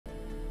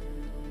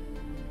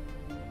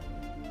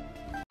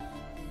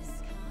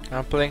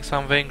I'm playing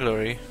some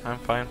Vainglory. I'm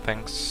fine,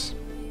 thanks.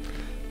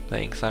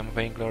 Playing some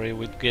Vainglory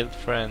with guild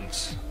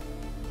friends.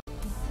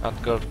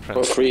 Not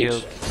girlfriends, Or freaks.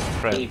 guild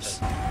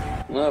friends.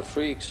 No,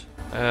 freaks.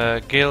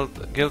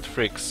 Guild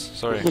freaks,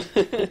 sorry.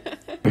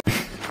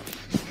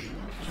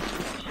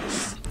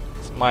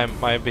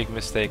 My big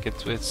mistake,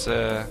 it's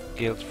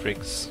guild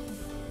freaks.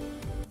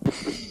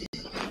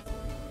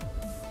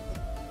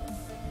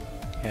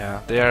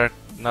 Yeah, they are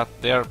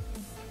a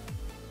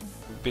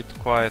bit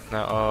quiet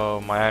now.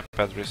 Oh, my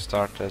iPad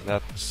restarted.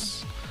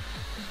 That's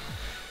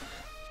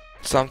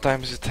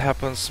sometimes it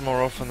happens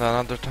more often than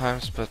other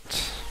times, but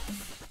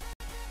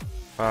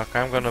fuck,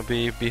 I'm gonna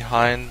be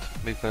behind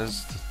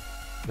because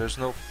there's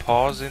no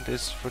pause in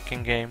this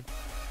freaking game.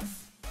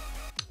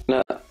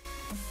 No,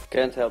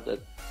 can't help that.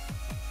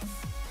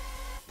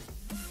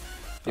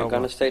 You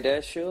gonna stay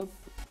there, Shu?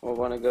 Or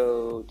wanna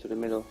go to the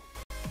middle?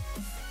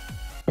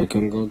 I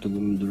can go to the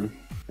middle.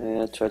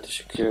 Yeah, try to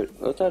secure it.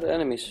 What are the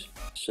enemies?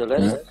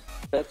 Celeste,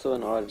 Battle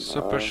and Ardan.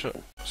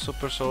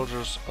 Super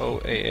Soldiers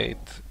 088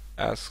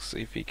 asks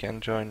if he can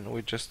join.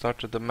 We just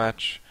started the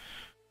match,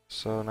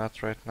 so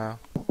not right now.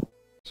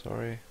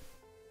 Sorry.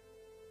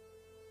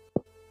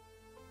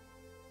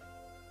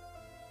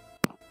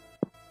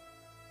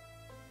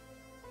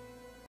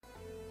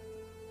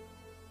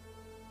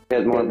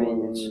 Get more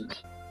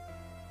minions.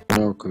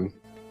 Okay.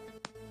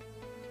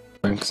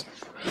 Thanks.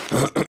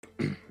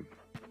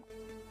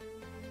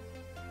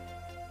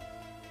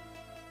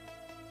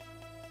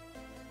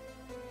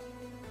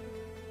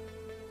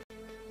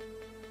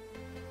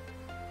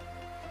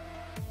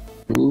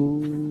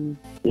 Ooh.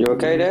 You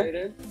okay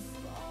there?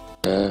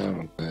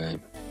 Yeah, okay.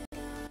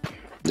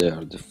 They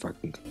are the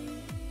fucking...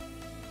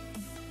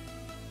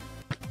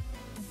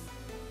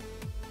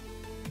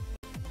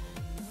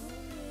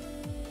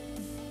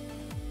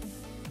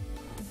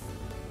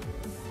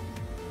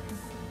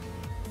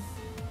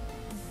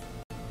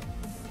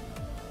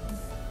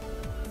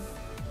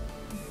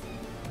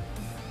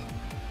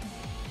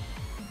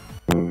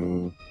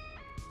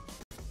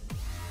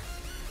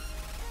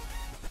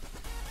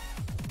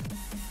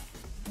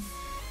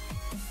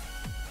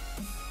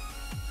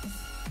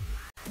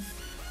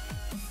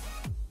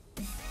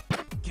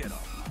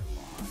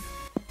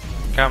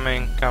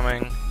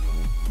 Coming.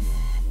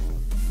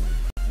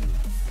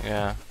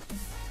 Yeah.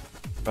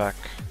 Back.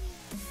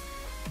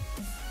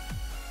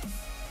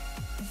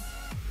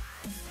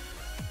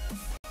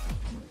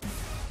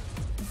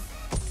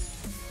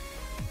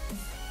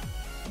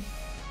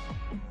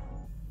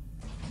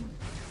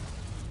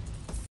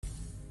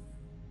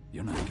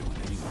 You're not going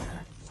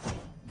anywhere.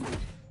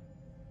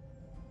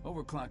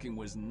 Overclocking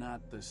was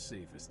not the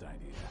safest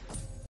idea.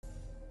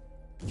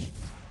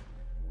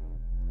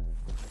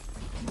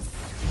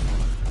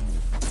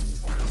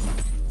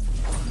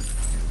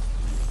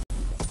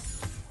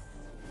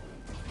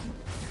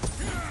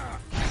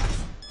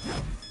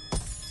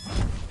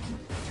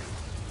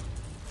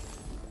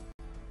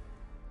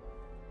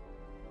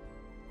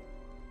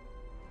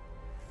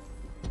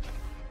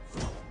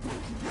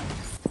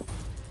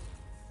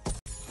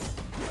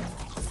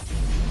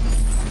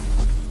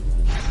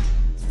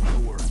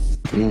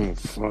 Oh,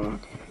 fuck.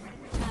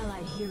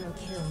 Allied hero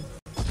killed.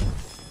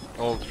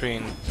 All three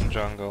in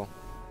jungle.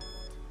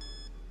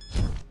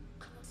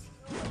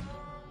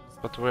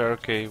 But we're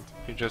okay,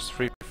 we just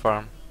free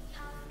farm.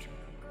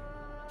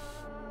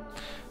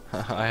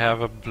 I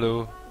have a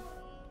blue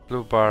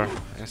bar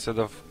instead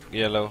of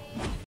yellow.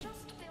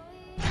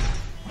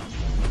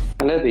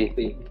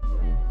 Maybe.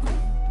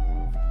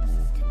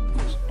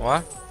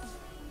 What?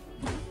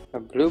 A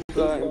blue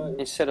bar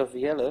instead of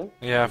yellow?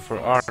 Yeah, for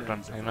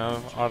Ardan, you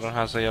know, Ardan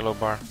has a yellow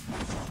bar.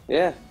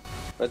 Yeah,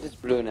 but it's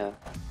blue now.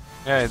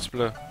 Yeah, it's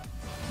blue.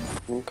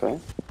 Okay.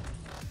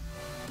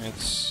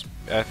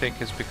 I think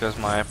it's because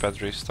my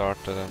iPad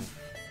restarted and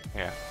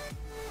yeah.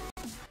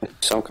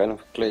 Some kind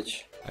of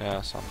glitch.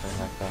 Yeah, something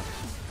like that.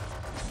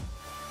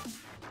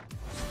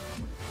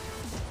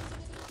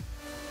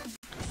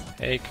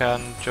 Hey,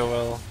 Can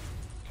Joel.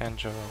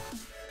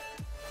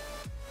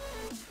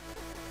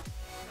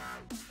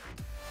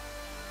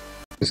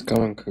 He's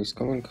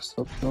coming,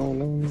 stop, no.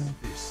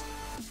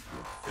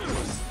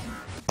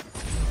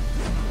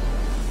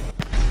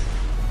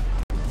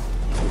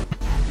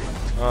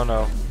 Oh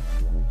no.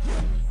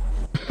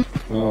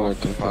 Oh, I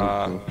can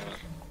help.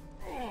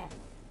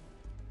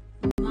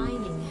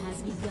 Mining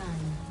has begun.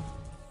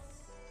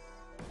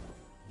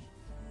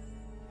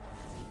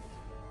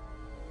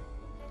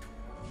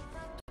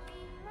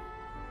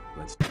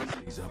 Let's do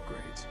these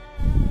upgrades.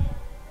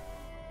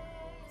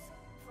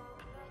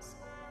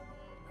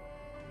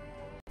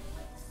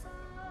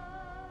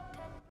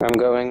 I'm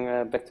going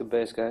back to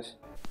base, guys.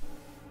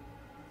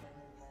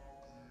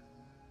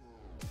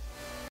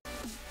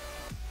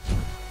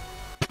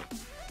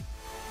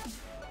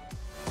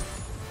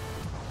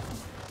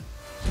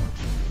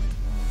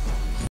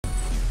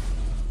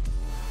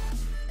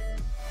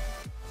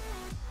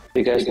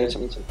 You guys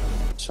need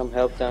some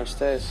help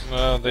downstairs?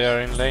 No, they are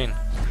in lane.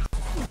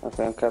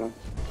 Okay, I'm coming.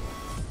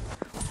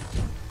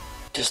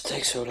 Just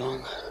takes so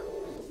long.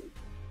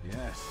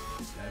 Yes,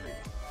 it's heavy.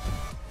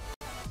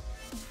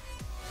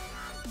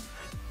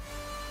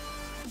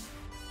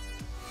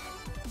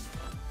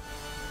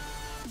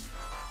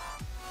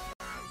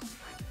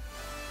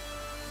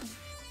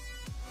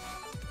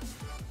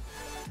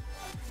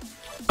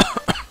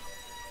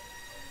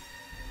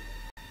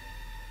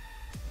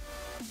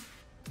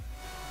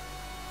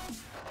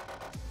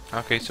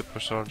 Okay, Super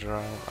Soldier,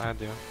 I'll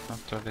add you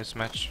after this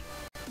match.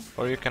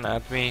 Or you can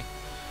add me.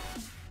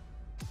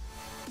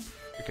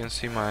 You can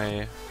see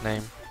my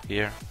name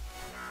here.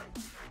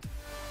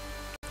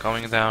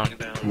 Coming down.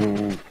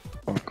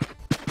 Fuck.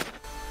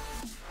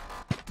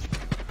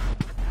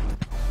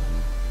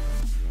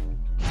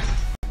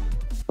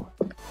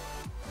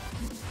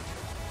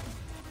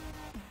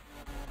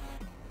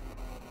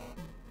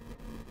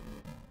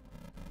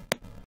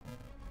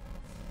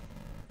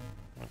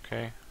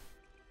 Okay.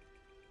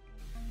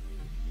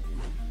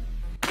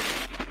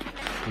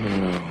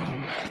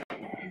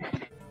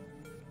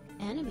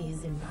 Enemy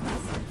is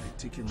impressive.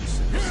 Particular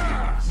set of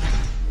skills.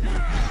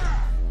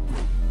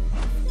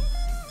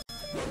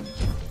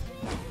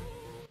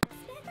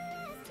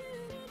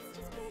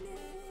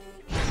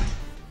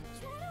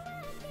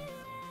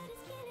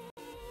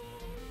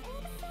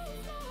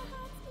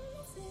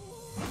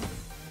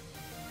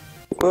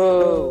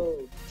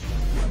 Whoa!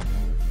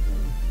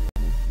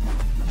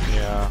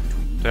 Yeah,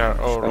 they're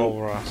all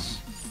over us.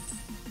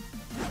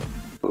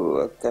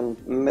 Ooh, I can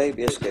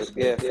maybe escape.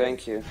 Yeah,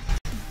 thank you.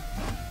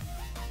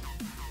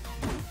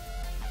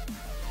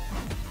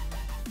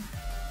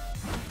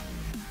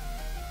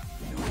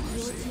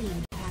 Your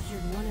team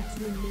captured one or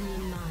two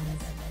minion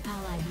mines.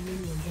 Allied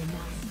minions are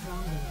now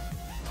stronger.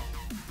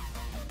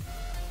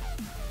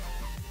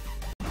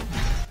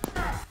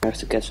 I have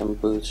to get some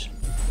boots.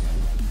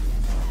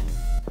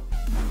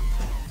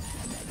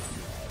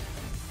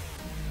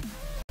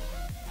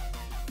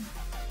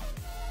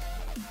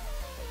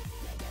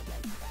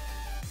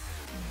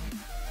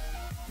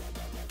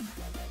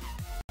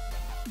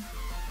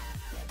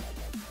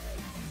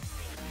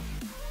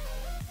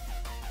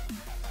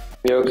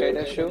 You okay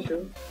there, Shu?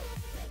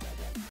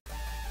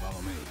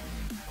 Follow me.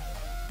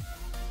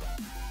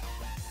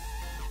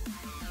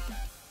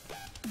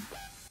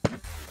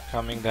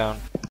 Coming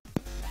down.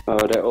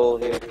 Oh, they're all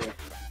here.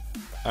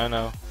 I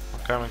know. I'm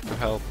coming to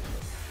help.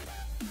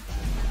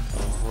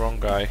 Oh, wrong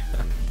guy.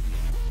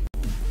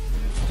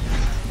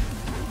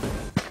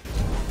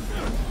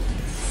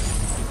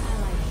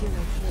 Allied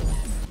hero kill.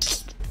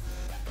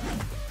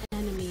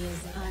 Enemy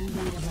is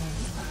unbeatable.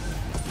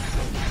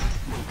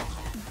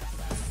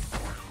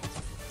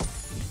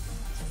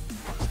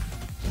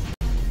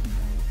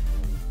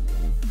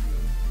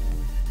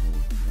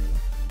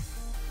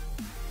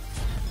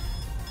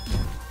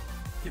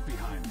 Get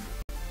behind me.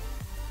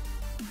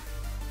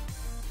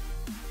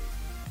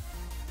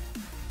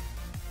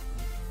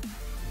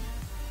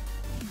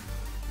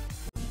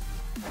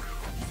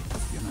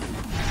 You're not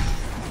alone.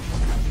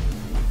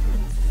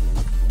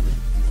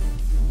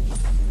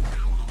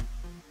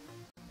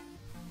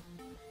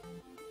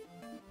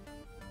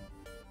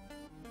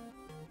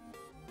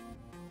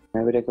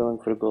 Maybe they're going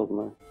for the gold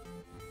mine.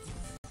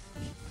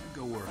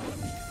 Go work.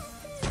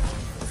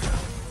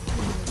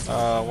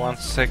 1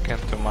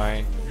 second to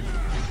my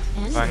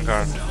Enemy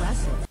Vanguard. is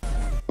impressive.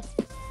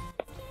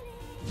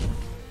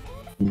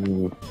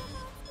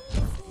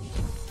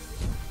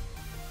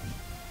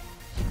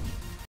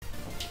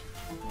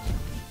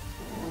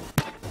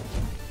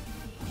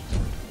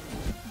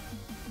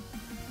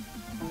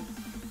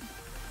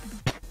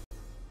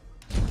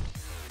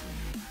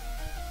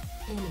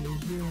 Enemy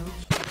hero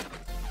kill.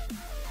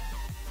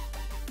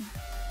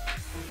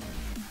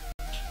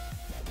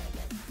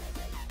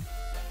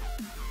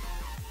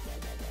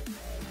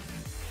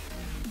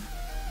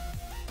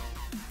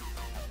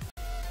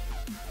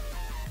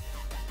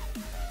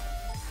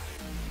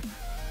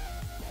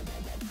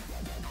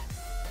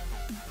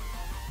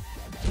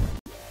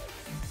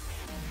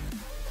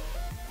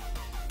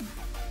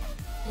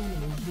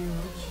 Enemy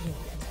hero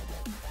killed.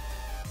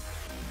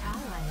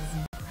 Ally is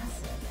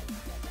impressive.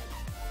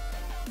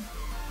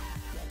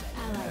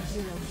 Allied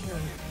hero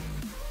killed.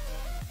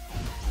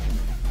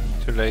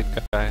 Too late,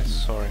 guys.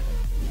 Sorry.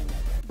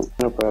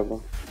 No problem.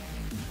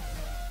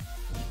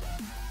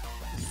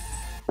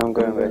 I'm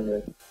going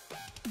back.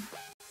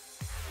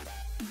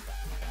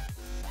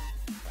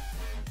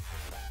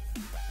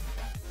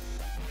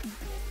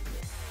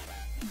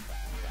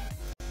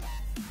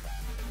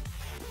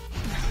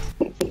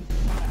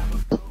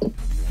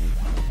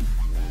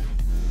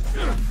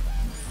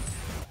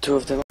 Two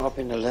of them up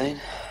in the lane.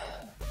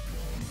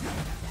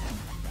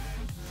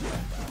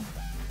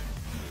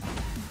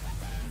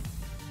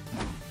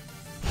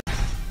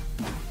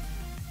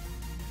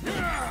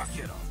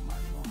 Get off my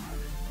lawn.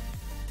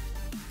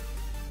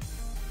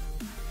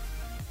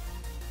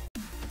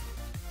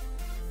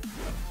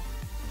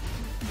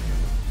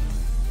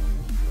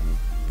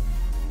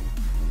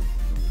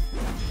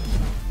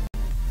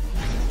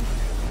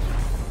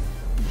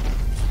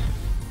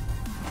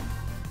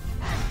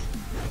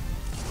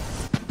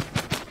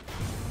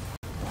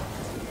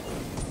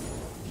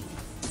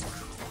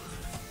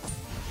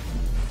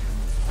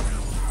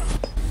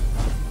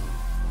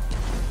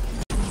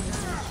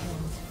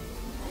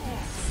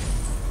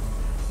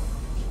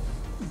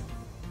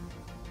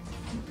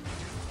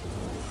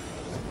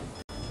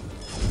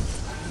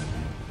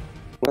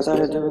 What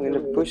are they doing in the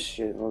bush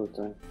shit all the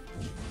time?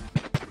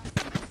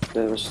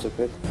 That was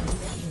stupid.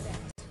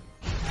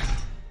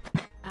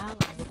 Ally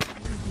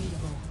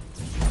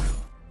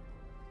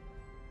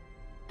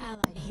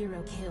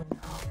Hero kill.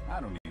 I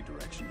don't need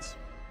directions.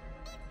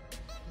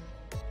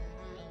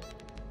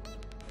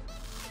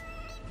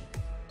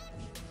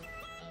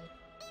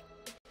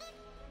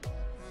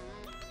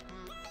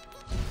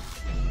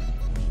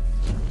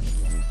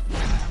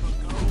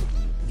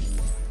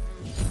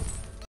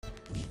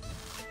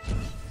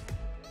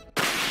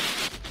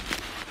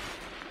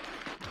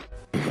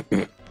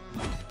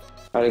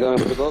 Are they going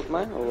for the gold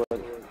mine or what?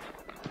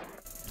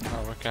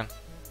 Oh, we can.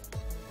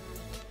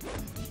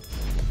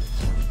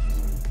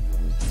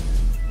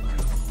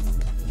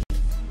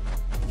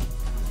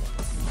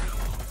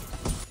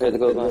 Okay, the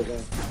gold mine.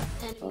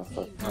 Enemy Oh,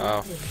 fuck. team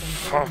Oh, planted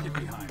fuck. Get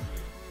behind me.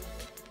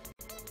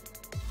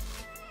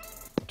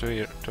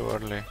 Too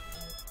early.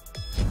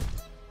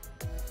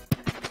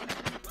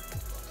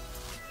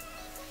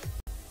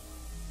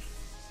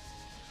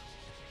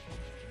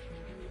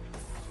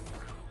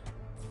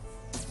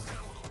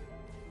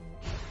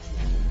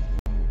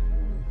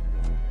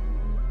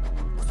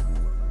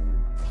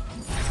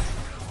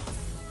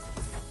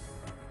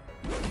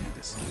 Can't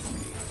escape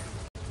me.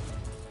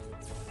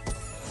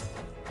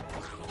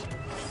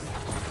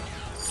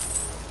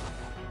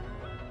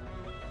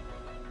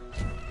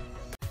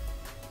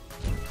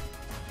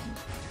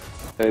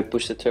 Can we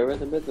push the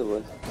turret a bit or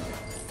what?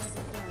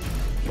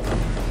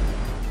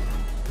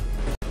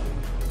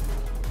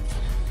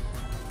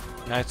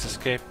 Knight's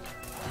escape.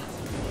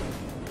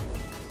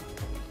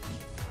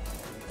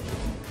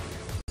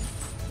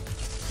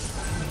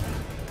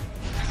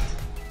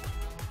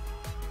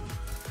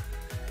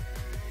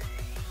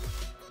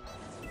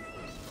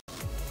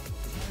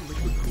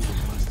 Liquid cooler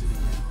busted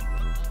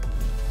again.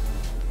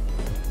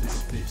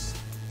 This fist.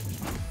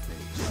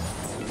 Face.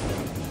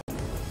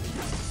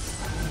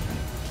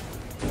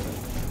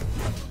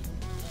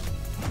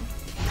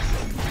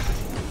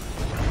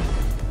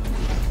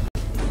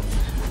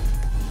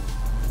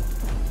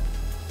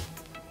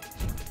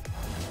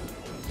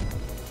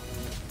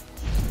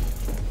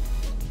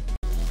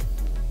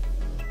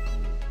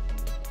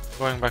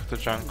 Going back to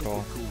jungle.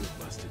 Liquid cooler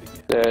busted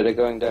again. They're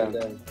going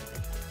down.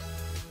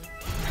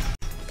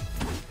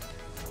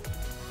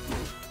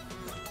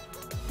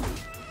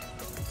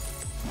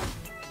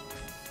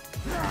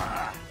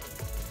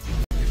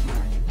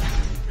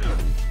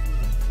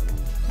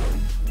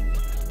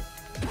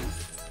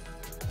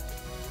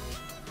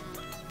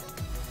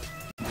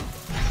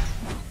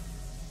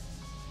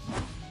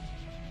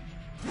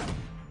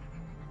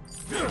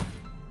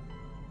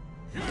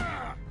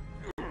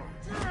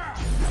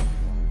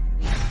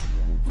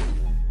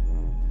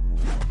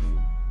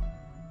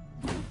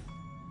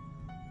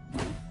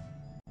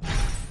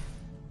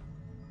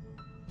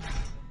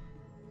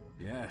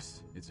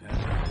 Yes, it's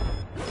happening.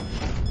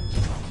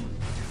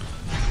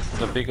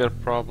 The bigger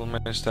problem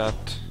is that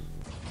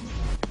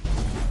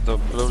the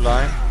blue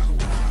line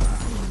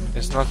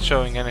is not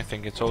showing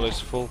anything. It's always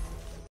full,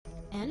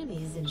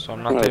 Enemies in so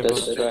I'm Oh, not able.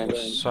 that's strange.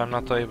 So I'm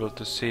not able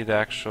to see the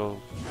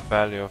actual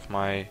value of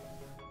my.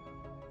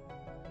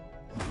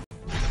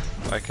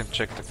 I can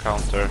check the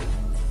counter.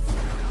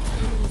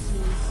 enemy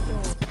team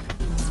stole.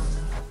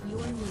 Your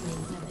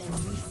minions have been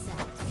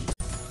reset.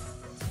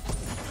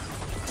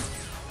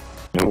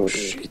 Oh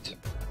shit.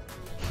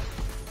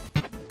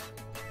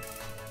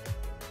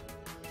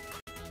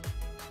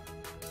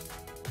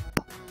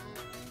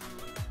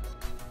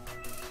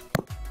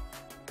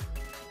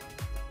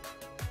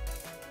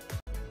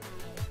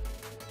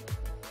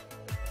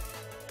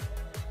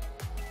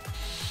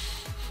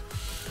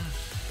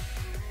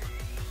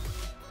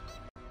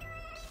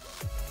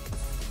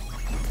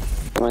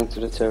 Going to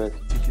the turret.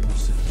 Particular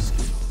set of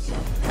skills.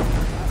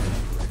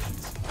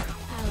 Directions.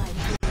 Allied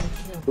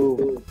hero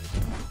kill.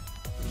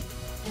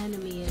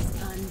 Enemy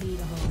is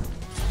unbeatable.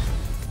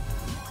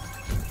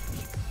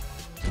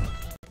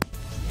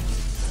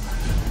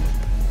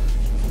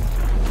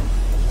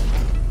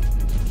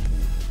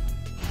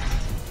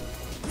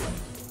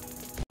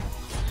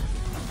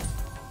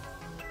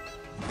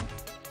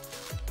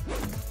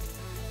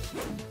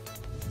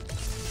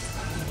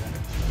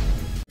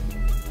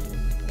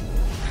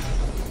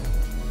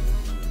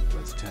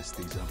 Let's test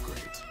these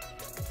upgrades.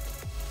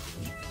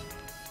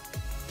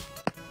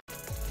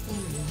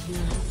 Enemy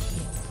hero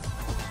kill.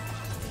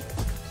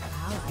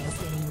 Ally is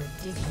getting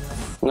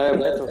ridiculous. No,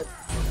 better.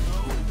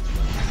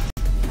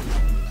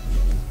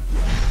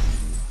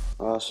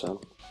 Awesome.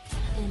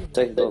 Enemy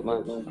Take the gold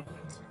mine.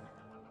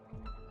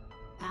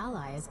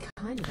 ally is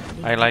kind of a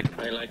big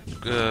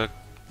I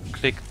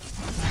clicked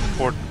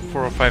four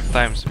or five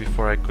times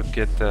before I could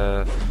get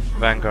the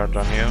Vanguard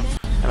on you,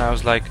 and I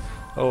was like,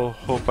 oh,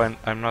 hope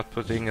I'm not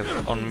putting it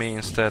on me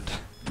instead.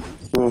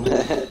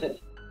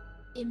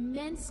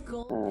 immense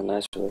gold. Ah,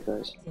 nice work,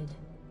 guys.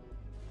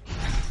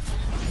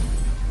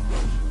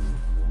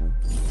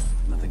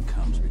 Nothing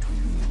comes between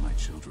me and my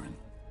children.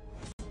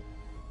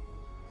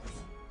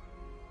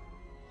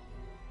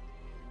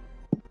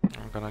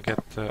 I'm gonna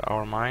get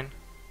our mine.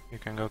 You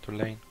can go to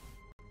lane.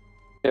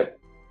 Yep.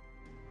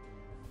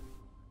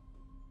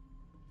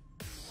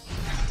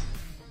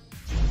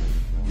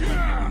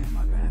 On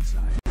my bad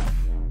side.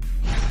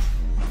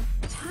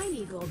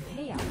 Tiny gold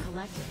payout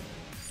collected.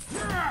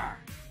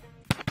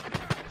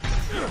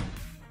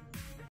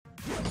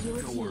 Your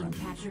team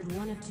captured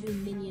one of 2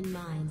 minion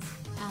mines.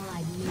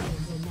 Allied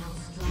minions are now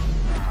strong.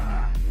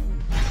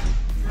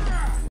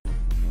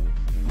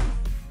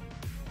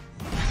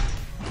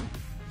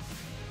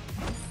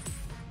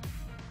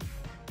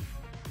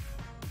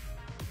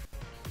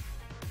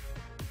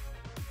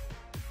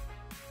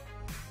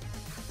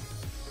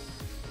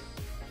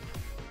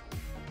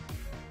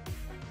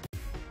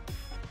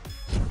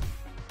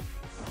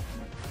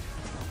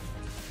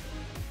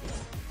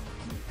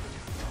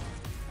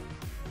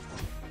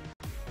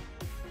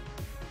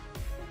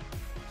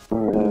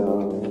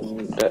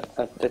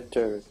 At the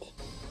turret.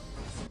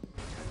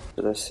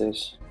 So that's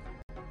this.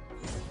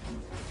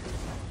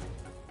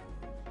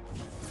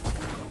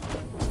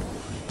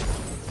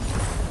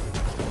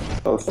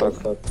 Oh fuck.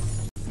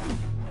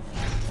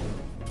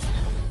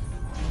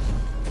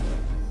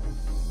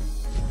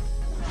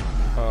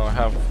 Oh, I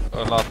have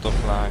a lot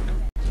of lag.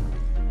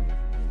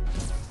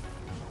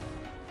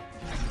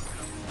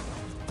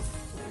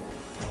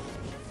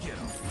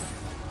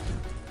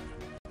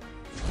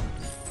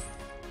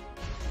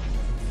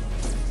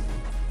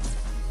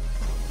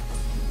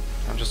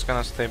 I'm just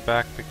gonna stay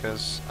back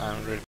because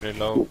I'm really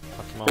low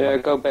at the moment. Yeah,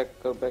 go back.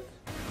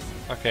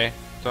 Okay,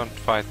 don't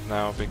fight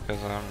now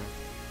because I'm...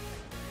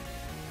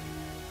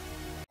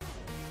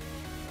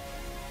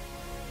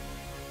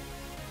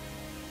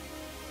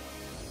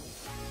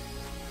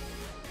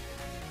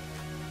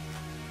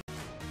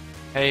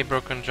 Hey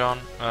Broken John,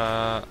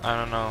 I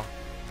don't know.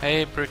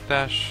 Hey Brick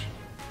Dash.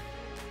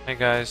 Hey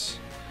guys.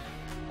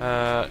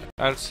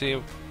 I'll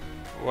see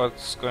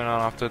what's going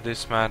on after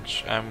this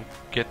match. I'm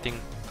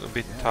getting a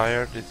bit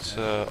tired. It's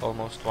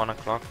almost 1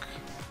 o'clock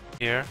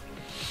here.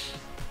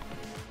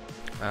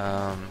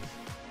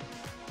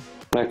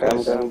 Like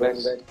I'm going back.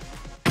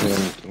 Yeah,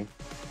 me too.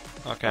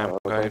 Okay, I'm Oh,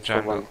 going that's the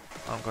jungle. one.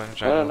 I'm going No,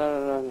 jungle.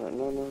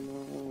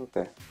 no.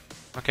 Okay.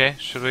 Okay,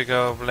 should we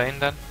go lane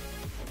then?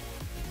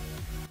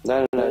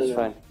 No, it's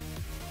fine.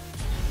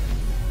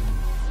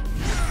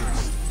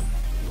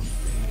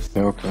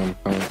 Yeah, okay, I'm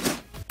fine.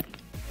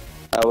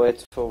 I'll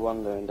wait for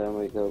Wonder and then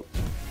we go.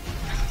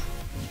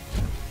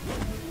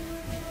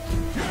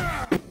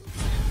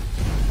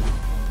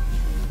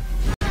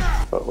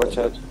 Oh, watch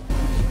out.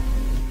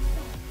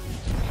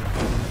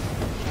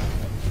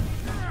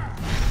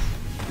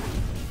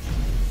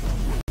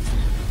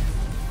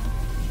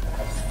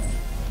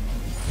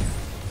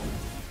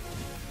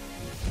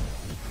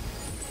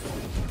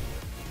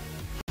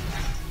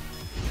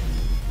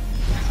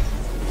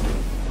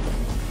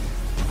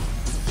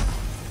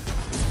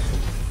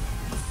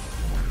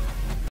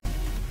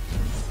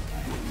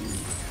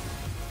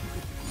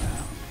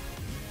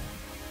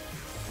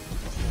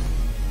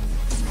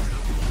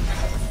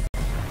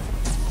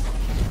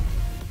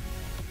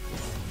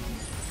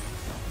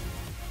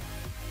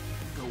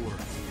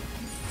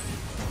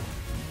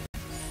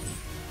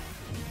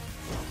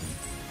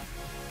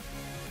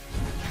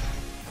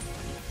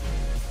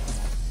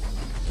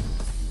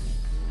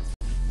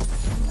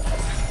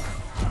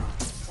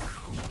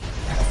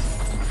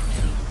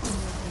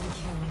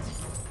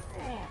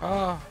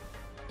 Oh,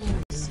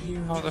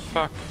 how the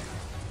fuck?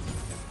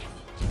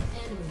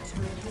 Enemy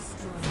turret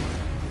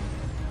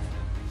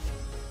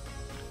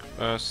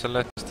destroyed.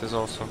 Celeste is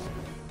also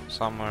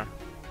somewhere.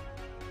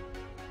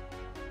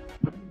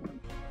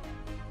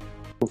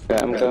 Okay,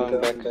 I'm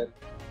going back.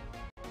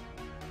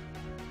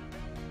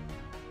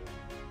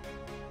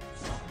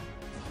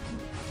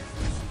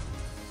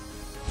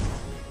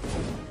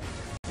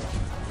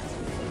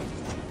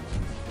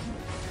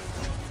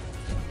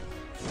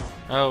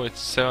 Oh,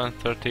 it's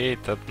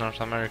 7:38 at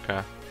North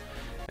America.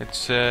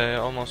 It's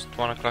almost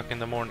 1 o'clock in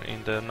the morning,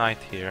 in the night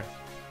here.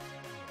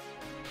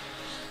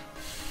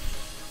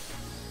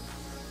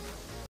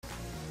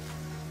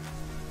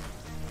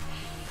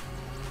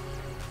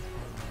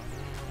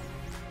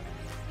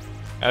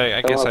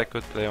 I guess I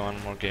could play one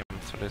more game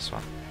after this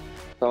one.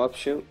 Come up,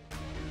 shoot.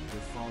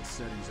 Default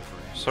settings are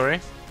for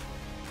Sorry?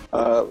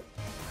 I'll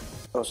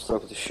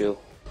stop the shield.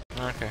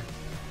 Okay.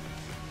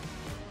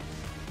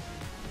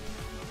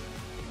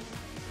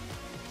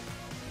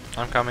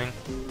 I'm coming.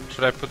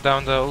 Should I put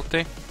down the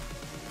ulti?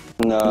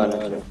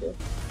 No.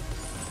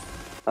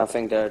 I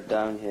think they're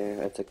down here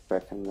at the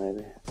Kraken,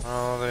 maybe.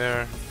 Oh,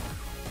 there.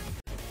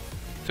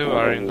 Two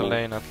are in the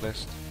lane at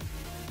least.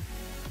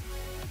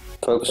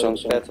 Focus on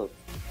battle.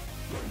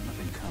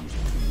 nothing comes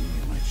between me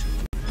and my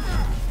children.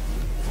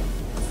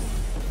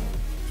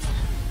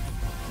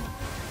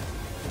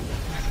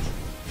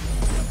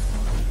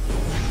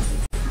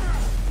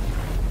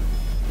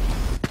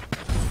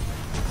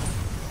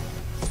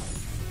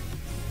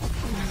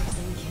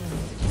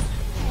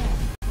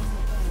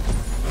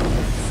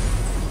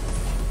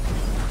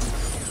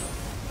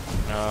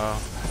 No,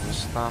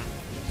 stun.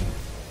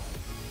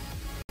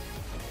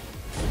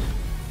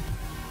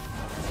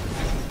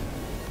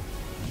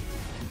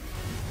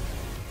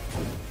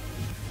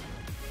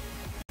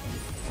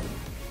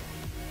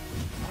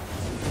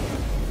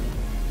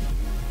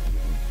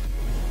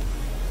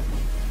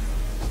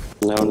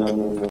 No.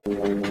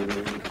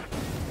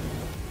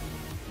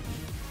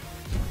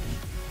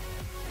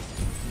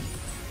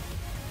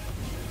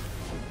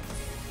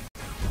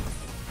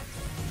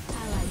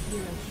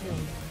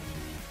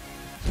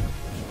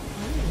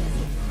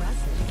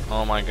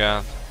 Oh my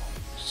god.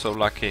 So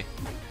lucky.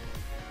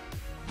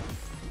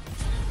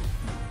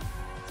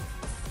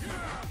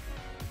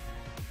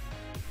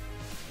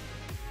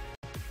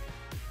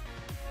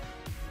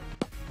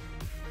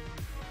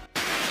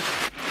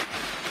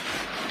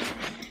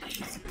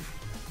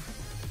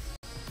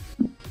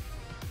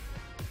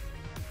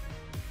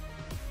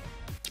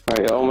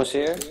 Are you almost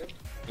here?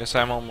 Yes,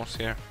 I'm almost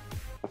here.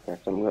 Okay,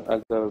 so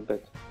I'll go a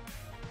bit.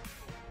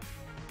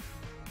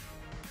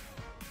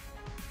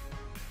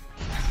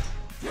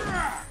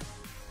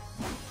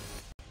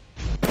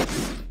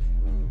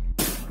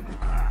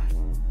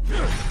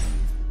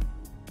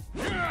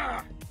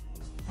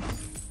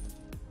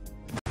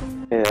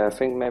 Yeah, I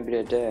think maybe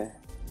they're there.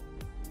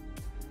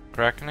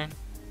 Crackening?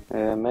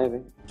 Yeah,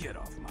 maybe. Get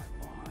off my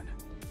lawn.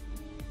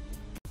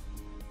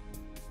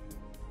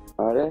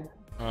 Are they?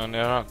 They're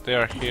not. They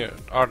are here.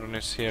 Ardan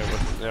is here,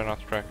 but they're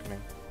not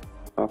crackening.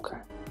 Okay.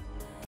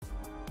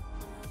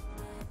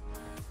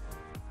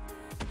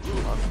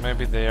 Or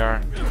maybe they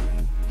are.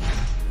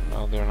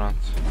 No, they're not.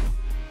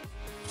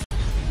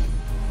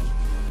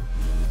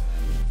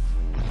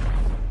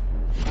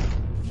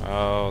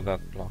 Oh, that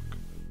block.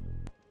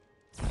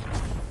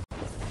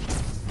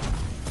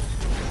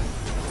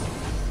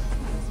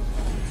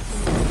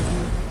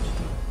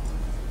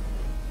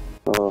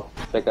 Oh,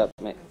 pick up,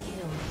 mate.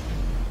 Kill.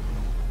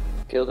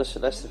 Kill the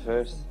Celeste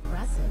first.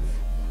 Impressive.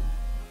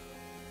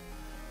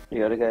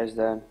 The other guy's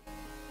down.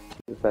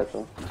 The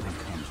battle.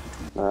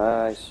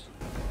 Nice.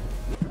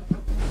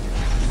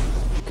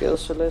 Kill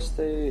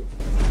Celeste.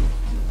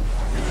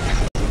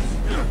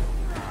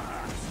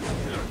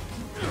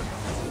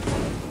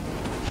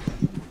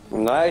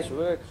 Nice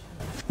work.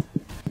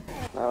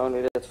 Now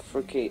only that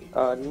freaky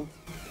Ardan.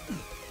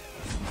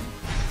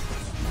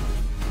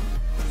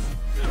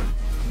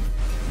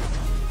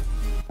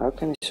 How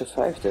can he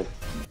survive that?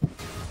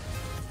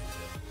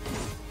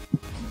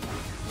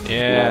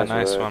 Yeah, Nice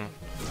nice work. one.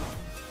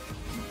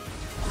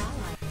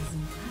 Ally is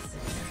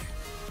impressive.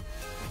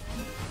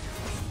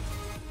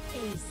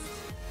 Ace.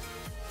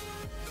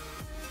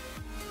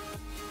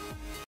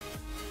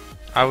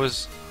 I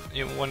was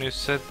when you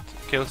said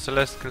kill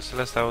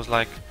Celeste, I was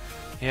like,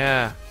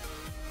 yeah,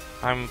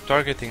 I'm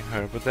targeting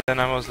her. But then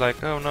I was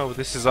like, oh no,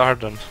 this is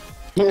Ardan.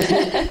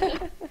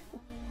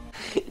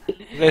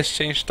 Let's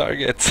change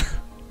targets.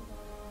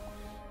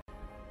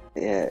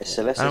 Yeah,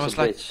 Celeste And I is was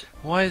a like, bitch.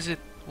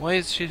 why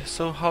is she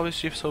so, how is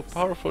she so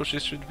powerful? She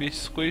should be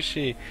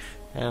squishy.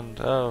 And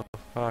oh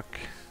fuck,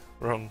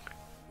 wrong.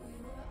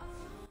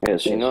 Yeah,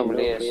 she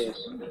normally is.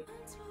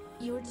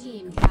 Your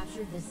team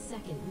captured the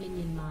second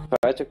minion mine.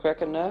 Try to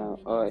crack it now,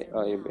 or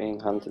are you being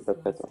hunted by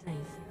Petal?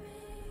 Strength.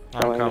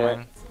 I'm Coming there.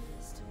 coming.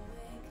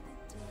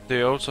 Do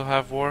you also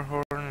have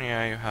Warhorn?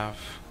 Yeah, you have.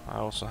 I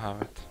also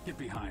have it. Get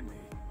behind me.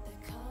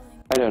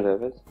 I don't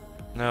have it.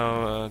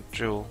 No,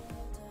 Jewel.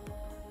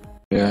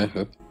 Yeah, I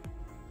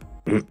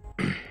have.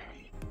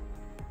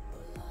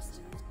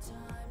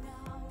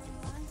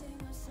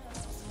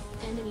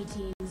 Enemy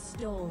team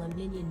stole a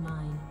minion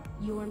mine.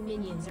 Your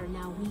minions are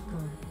now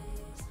weaker.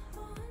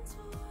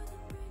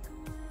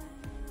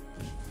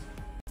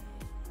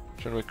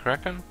 Should we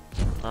Kraken?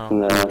 No.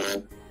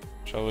 No.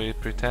 Shall we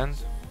pretend?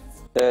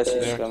 Yeah, she's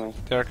They're, coming.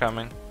 they're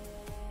coming.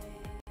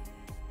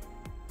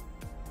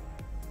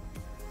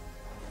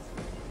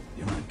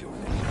 You're not doing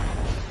it.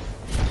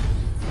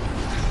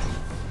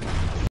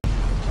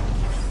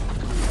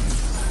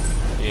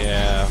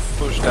 Yeah,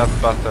 push that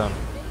button.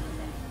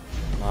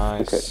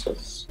 Nice. Okay.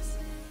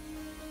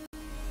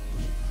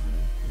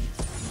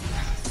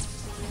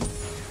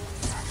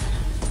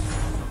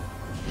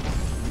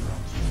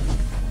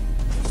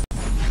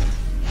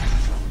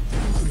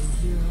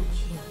 Hero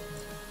killed.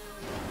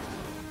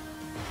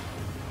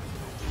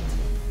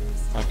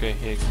 Okay,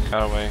 he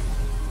got away.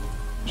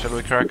 Shall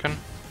we Kraken?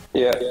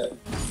 Yeah.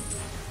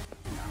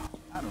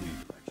 I don't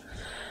need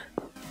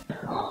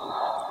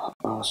directions.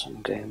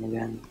 Awesome game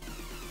again.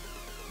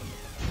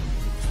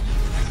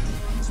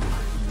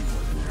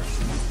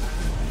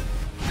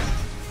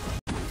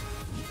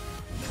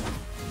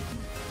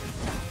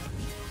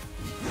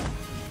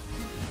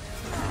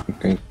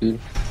 Can kill.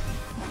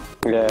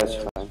 Yeah, it's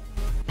fine.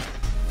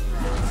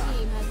 Your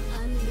team has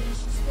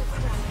unleashed the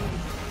Kraken.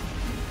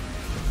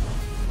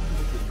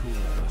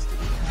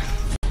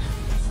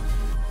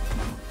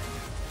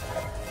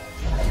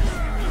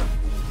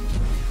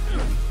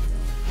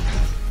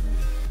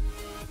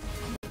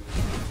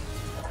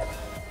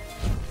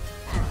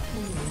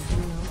 Enemy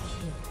hero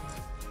killed.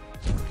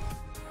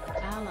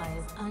 Ally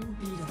is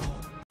unbeatable.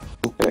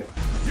 Okay.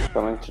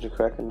 Coming to the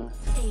Kraken now.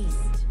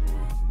 Aced.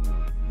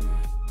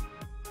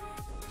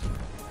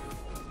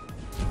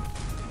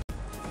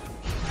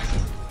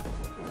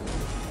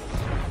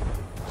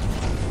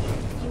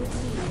 Your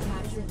team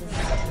captured the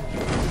second.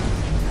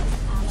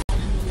 Allied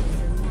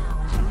minions are now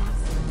at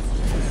maximum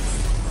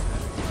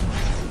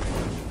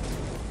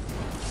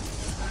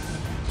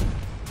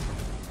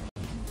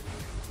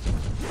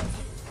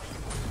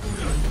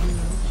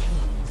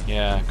strength.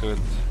 Yeah, good.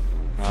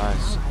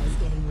 Nice. Allies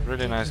getting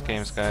Really nice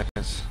ridiculous. games,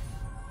 guys.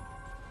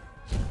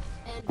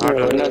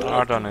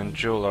 Ardan and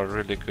Jewel are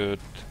really good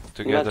Not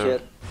together.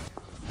 yet.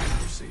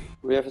 Mercy.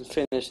 We haven't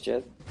finished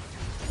yet.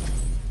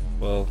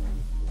 Well,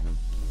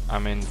 I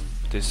mean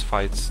these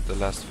fights, the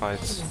last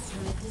fights.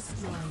 Turret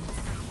destroyed.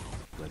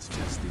 Let's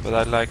test these. But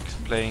I like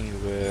playing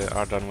with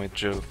Ardan with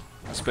Jewel,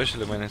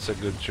 especially when it's a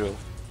good Jewel.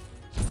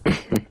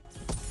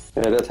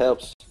 Yeah, that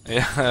helps.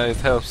 Yeah, it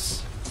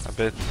helps a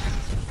bit.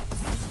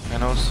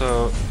 And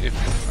also, if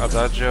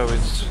Adagio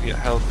is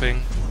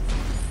helping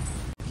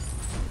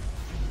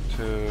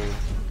to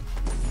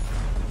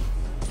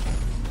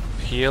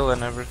heal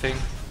and everything.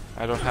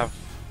 I don't have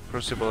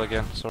Crucible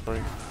again,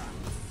 sorry.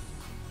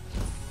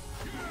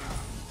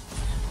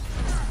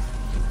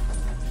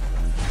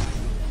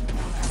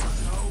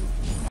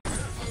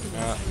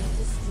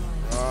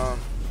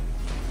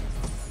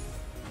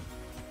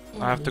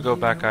 I have to go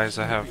back, guys.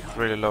 I have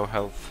really low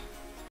health.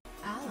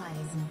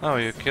 Oh,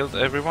 you killed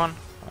everyone?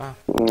 Ah.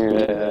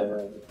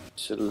 Yeah,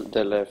 so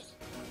they left.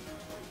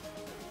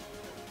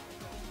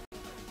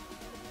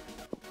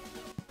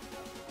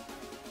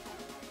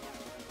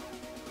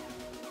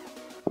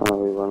 Oh,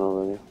 we won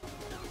already.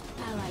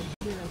 Allied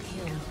hero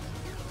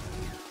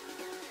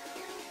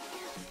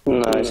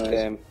killed. Nice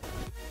game.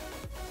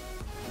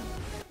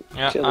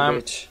 Yeah, Kill the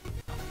bitch.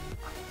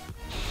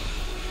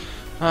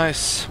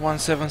 Nice,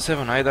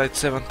 177. I died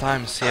 7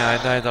 times. Yeah, I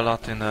died a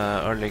lot in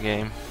the early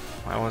game.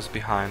 I was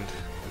behind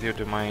due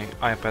to my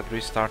iPad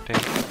restarting.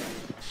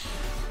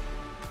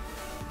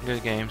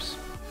 Good games.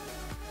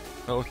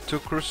 Oh, 2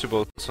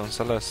 Crucibles on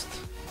Celeste.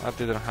 That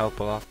didn't help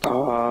a lot.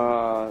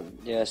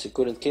 Yeah, she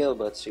couldn't kill,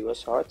 but she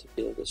was hard to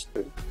kill, that's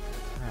true.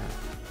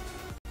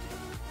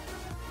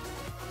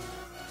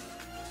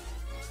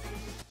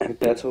 And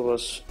battle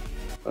was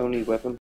only weapon.